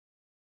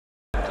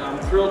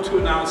thrilled to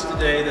announce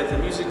today that the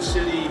Music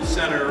City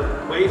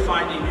Center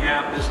Wayfinding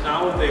app is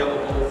now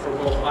available for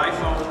both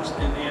iPhones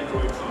and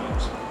Android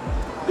phones.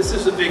 This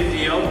is a big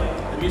deal.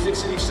 The Music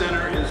City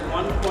Center is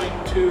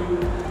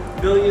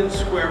 1.2 million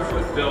square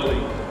foot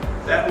building.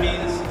 That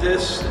means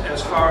this,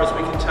 as far as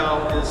we can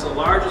tell, is the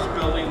largest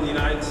building in the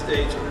United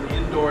States with an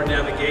indoor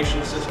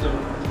navigation system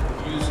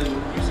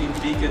using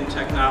beacon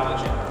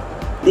technology.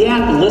 The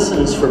app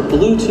listens for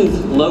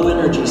Bluetooth low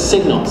energy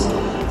signals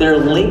that are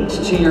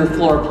linked to your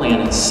floor plan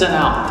and sent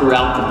out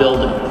throughout the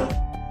building.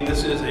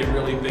 This is a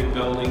really big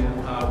building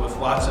with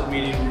lots of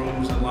meeting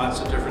rooms and lots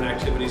of different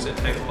activities that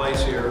take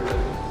place here.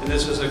 And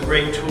this is a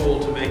great tool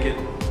to make it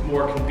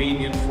more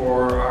convenient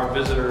for our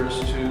visitors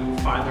to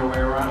find their way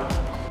around.